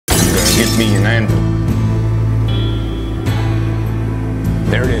Give me an anvil.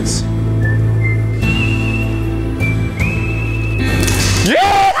 There it is.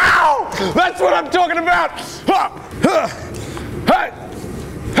 Yeah! That's what I'm talking about!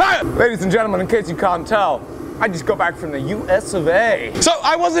 Ladies and gentlemen, in case you can't tell, I just got back from the US of A. So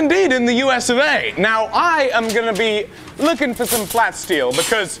I was indeed in the US of A. Now I am gonna be looking for some flat steel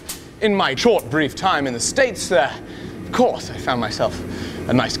because in my short, brief time in the States there, of course, I found myself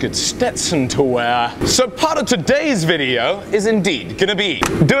a nice good Stetson to wear. So part of today's video is indeed gonna be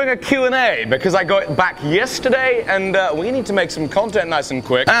doing a Q&A because I got back yesterday and we need to make some content nice and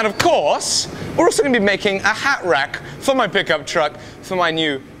quick. And of course, we're also gonna be making a hat rack for my pickup truck for my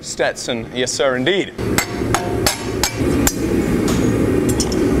new Stetson. Yes, sir, indeed.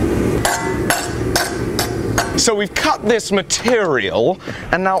 So we've cut this material,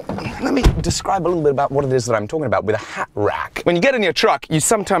 and now let me describe a little bit about what it is that I'm talking about with a hat rack. When you get in your truck, you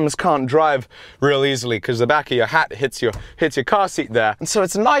sometimes can't drive real easily because the back of your hat hits your car seat there. And so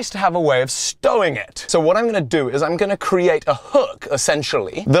it's nice to have a way of stowing it. So what I'm gonna do is I'm gonna create a hook,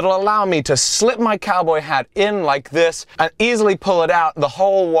 essentially, that'll allow me to slip my cowboy hat in like this and easily pull it out the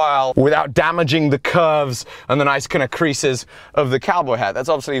whole while without damaging the curves and the nice kind of creases of the cowboy hat. That's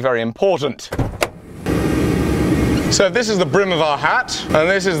obviously very important. So if this is the brim of our hat, and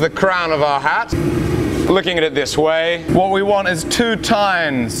this is the crown of our hat, looking at it this way, what we want is two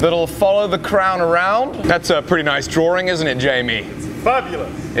tines that'll follow the crown around. That's a pretty nice drawing, isn't it, Jamie? It's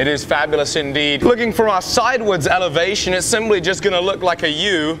fabulous. It is fabulous indeed. Looking from our sidewards elevation, it's simply just gonna look like a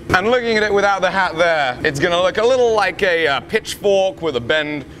U, and looking at it without the hat there, it's gonna look a little like a pitchfork with a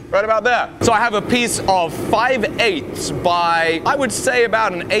bend right about there. So I have a piece of 5/8 by, I would say,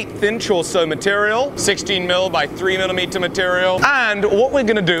 about an 1/8 inch or so material, 16 mil by 3 millimeter material. And what we're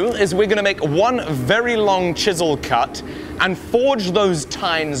gonna do is we're gonna make one very long chisel cut and forge those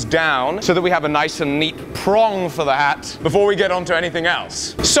tines down so that we have a nice and neat prong for the hat before we get onto anything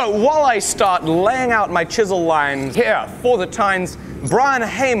else. So while I start laying out my chisel lines here for the tines, Brian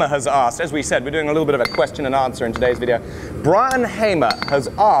Hamer has asked, as we said, we're doing a little bit of a question and answer in today's video. Brian Hamer has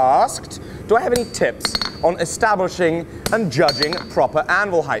asked, do I have any tips on establishing and judging proper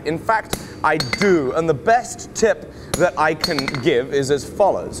anvil height? In fact, I do, and the best tip that I can give is as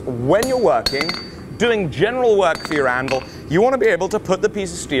follows. When you're working, doing general work for your anvil, you want to be able to put the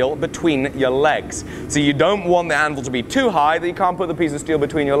piece of steel between your legs. So you don't want the anvil to be too high that you can't put the piece of steel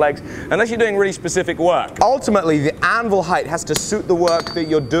between your legs unless you're doing really specific work. Ultimately, the anvil height has to suit the work that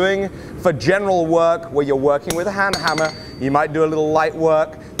you're doing. For general work, where you're working with a hand hammer, you might do a little light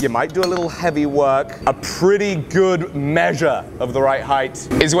work, you might do a little heavy work. A pretty good measure of the right height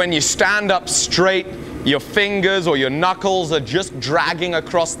is when you stand up straight, your fingers or your knuckles are just dragging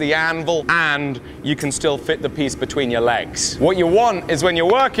across the anvil and you can still fit the piece between your legs. What you want is when you're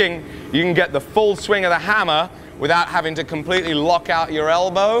working, you can get the full swing of the hammer without having to completely lock out your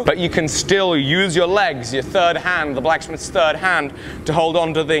elbow, but you can still use your legs, your third hand, the blacksmith's third hand, to hold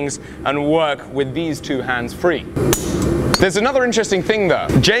on to things and work with these two hands free. There's another interesting thing though.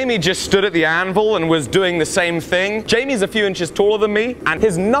 Jamie just stood at the anvil and was doing the same thing. Jamie's a few inches taller than me, and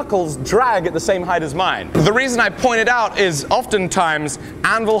his knuckles drag at the same height as mine. The reason I point it out is oftentimes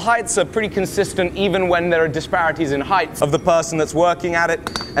anvil heights are pretty consistent even when there are disparities in height of the person that's working at it,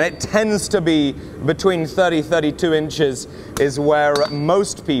 and it tends to be between 30-32 inches is where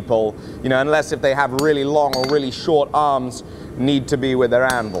most people, you know, unless if they have really long or really short arms, need to be with their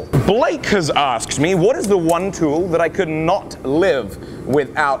anvil. Blake has asked me, what is the one tool that I could not live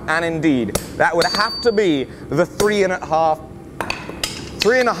without? And indeed, that would have to be the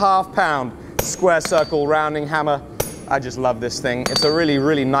 3.5 pound square circle rounding hammer. I just love this thing. It's a really,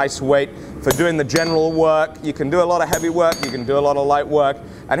 really nice weight for doing the general work. You can do a lot of heavy work, you can do a lot of light work.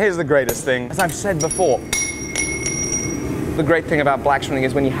 And here's the greatest thing, as I've said before, the great thing about blacksmithing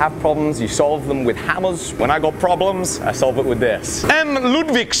is when you have problems, you solve them with hammers. When I got problems, I solve it with this. M.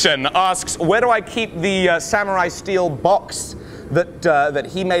 Ludvigsen asks, where do I keep the samurai steel box that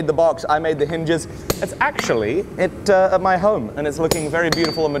he made the box, I made the hinges? It's actually at my home, and it's looking very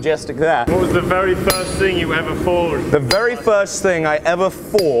beautiful and majestic there. What was the very first thing you ever forged? The very first thing I ever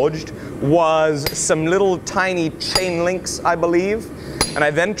forged was some little tiny chain links, I believe. And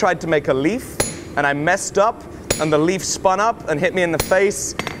I then tried to make a leaf, and I messed up, and the leaf spun up and hit me in the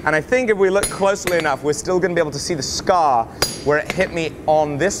face. And I think if we look closely enough, we're still going to be able to see the scar where it hit me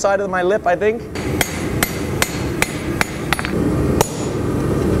on this side of my lip, I think.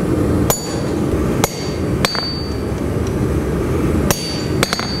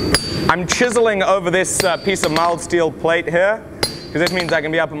 I'm chiseling over this piece of mild steel plate here, because this means I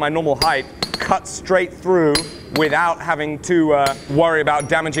can be up at my normal height, cut straight through without having to worry about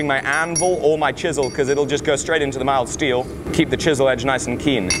damaging my anvil or my chisel, because it'll just go straight into the mild steel. Keep the chisel edge nice and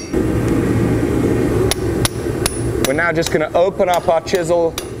keen. We're now just going to open up our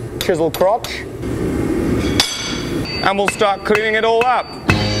chisel crotch, and we'll start cleaning it all up.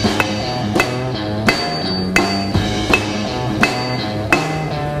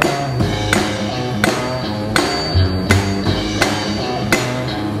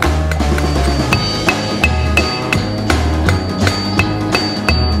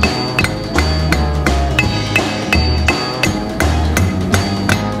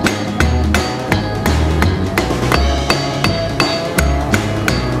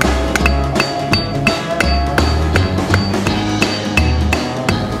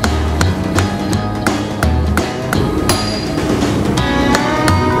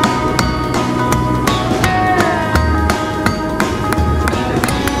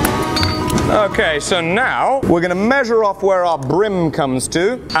 Okay, so now we're going to measure off where our brim comes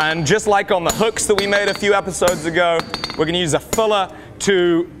to, and just like on the hooks that we made a few episodes ago, we're going to use a fuller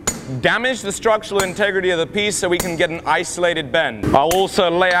to damage the structural integrity of the piece so we can get an isolated bend. I'll also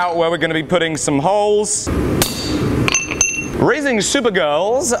lay out where we're going to be putting some holes. Raising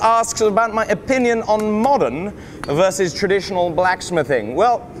Supergirls asks about my opinion on modern versus traditional blacksmithing.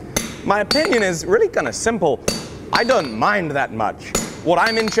 Well, my opinion is really kind of simple. I don't mind that much. What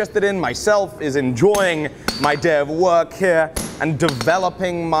I'm interested in myself is enjoying my day of work here and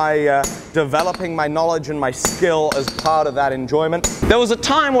developing my knowledge and my skill as part of that enjoyment. There was a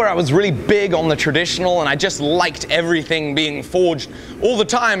time where I was really big on the traditional and I just liked everything being forged all the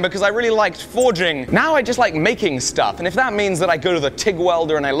time because I really liked forging. Now I just like making stuff, and if that means that I go to the TIG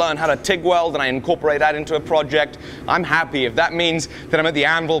welder and I learn how to TIG weld and I incorporate that into a project, I'm happy. If that means that I'm at the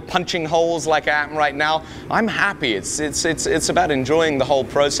anvil punching holes like I am right now, I'm happy. It's about enjoying the whole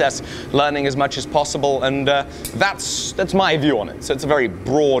process, learning as much as possible, and that's my view on it. So it's a very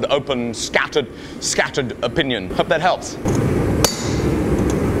broad, open, scattered opinion. Hope that helps.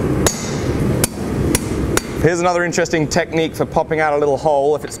 Here's another interesting technique for popping out a little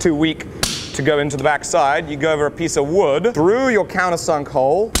hole. If it's too weak to go into the back side, you go over a piece of wood through your countersunk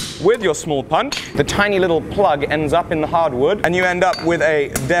hole with your small punch. The tiny little plug ends up in the hardwood, and you end up with a,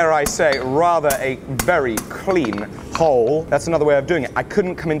 dare I say, rather a very clean hole. That's another way of doing it. I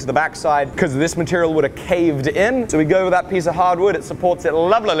couldn't come into the backside because this material would have caved in. So we go over that piece of hardwood, it supports it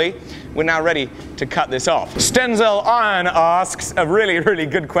lovelily. We're now ready to cut this off. Stenzel Iron asks a really, really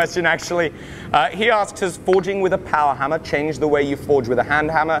good question actually. He asks, has forging with a power hammer changed the way you forge with a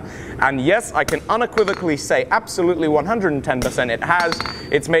hand hammer? And yes, I can unequivocally say absolutely 110% it has.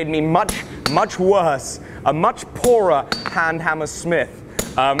 It's made me much worse, a much poorer hand hammer smith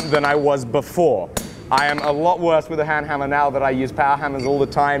than I was before. I am a lot worse with a hand hammer now that I use power hammers all the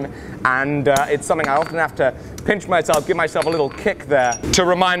time, and it's something I often have to pinch myself, give myself a little kick there to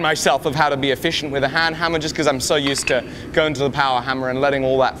remind myself of how to be efficient with a hand hammer, just because I'm so used to going to the power hammer and letting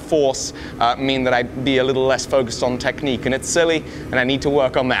all that force mean that I'd be a little less focused on technique, and it's silly, and I need to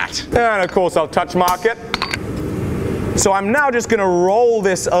work on that. And of course I'll touch mark it. So I'm now just going to roll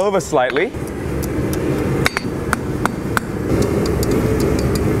this over slightly.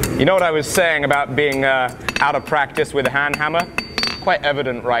 You know what I was saying about being out of practice with a hand hammer? Quite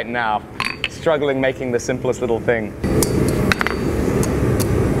evident right now. Struggling making the simplest little thing.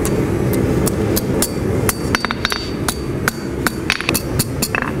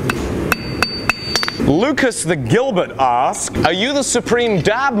 Lucas the Gilbert asks, are you the supreme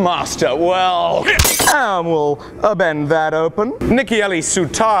dab master? Well, we'll bend that open. Nikki Ellie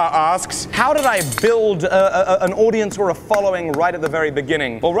Sutar asks, how did I build an audience or a following right at the very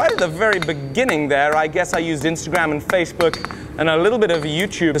beginning? Well, right at the very beginning there, I guess I used Instagram and Facebook and a little bit of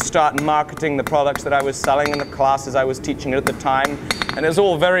YouTube to start marketing the products that I was selling and the classes I was teaching at the time. And it was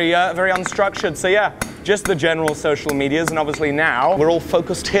all very unstructured. So yeah, just the general social medias, and obviously now we're all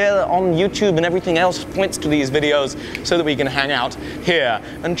focused here on YouTube, and everything else points to these videos so that we can hang out here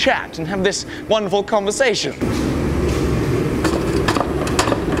and chat and have this wonderful conversation.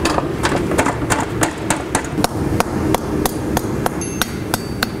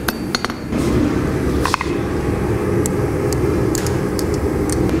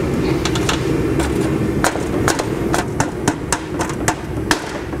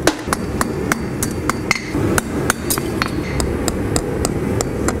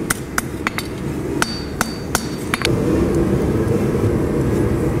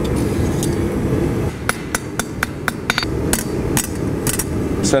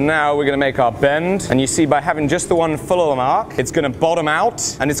 So now we're going to make our bend, and you see by having just the one fuller mark, it's going to bottom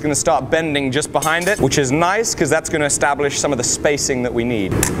out and it's going to start bending just behind it, which is nice because that's going to establish some of the spacing that we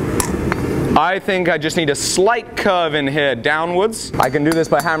need. I think I just need a slight curve in here downwards. I can do this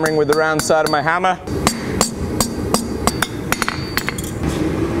by hammering with the round side of my hammer.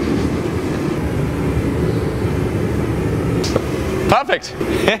 Perfect.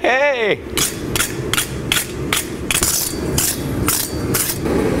 Hey!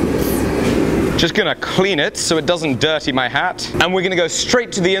 Just gonna clean it so it doesn't dirty my hat. And we're gonna go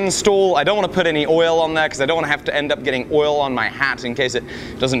straight to the install. I don't wanna put any oil on there because I don't wanna have to end up getting oil on my hat in case it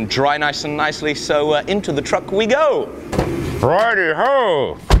doesn't dry nice and nicely. So into the truck we go. Righty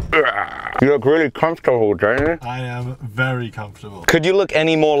ho! You look really comfortable, don't you? I am very comfortable. Could you look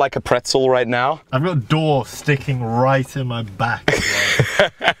any more like a pretzel right now? I've got a door sticking right in my back.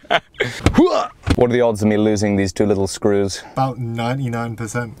 What are the odds of me losing these two little screws? About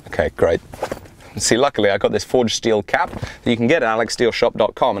 99%. Okay, great. See, luckily I got this forged steel cap that you can get at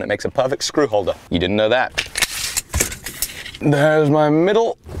alecsteelshop.com and it makes a perfect screw holder. You didn't know that. There's my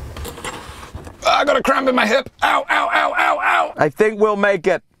middle. I got a cramp in my hip. Ow, ow, ow, ow, ow. I think we'll make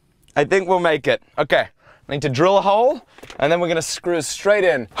it. I think we'll make it. Okay, I need to drill a hole and then we're gonna screw straight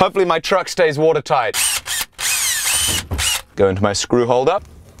in. Hopefully my truck stays watertight. Go into my screw holder.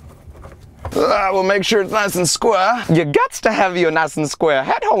 We'll make sure it's nice and square. You got to have your nice and square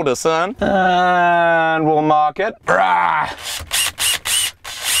head holder, son. And we'll mark it.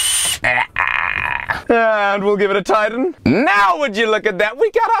 And we'll give it a tighten. Now would you look at that, we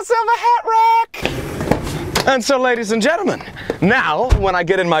got ourselves a hat rack. And so, ladies and gentlemen, now when I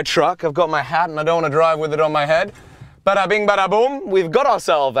get in my truck, I've got my hat and I don't want to drive with it on my head. Bada bing, bada boom, we've got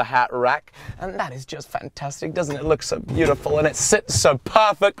ourselves a hat rack, and that is just fantastic. Doesn't it look so beautiful, and it sits so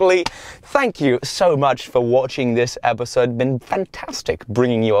perfectly? Thank you so much for watching this episode. Been fantastic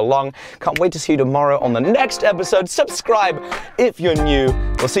bringing you along. Can't wait to see you tomorrow on the next episode. Subscribe if you're new.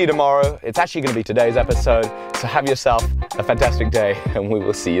 We'll see you tomorrow. It's actually going to be today's episode, so have yourself a fantastic day, and we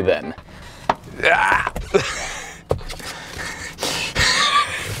will see you then.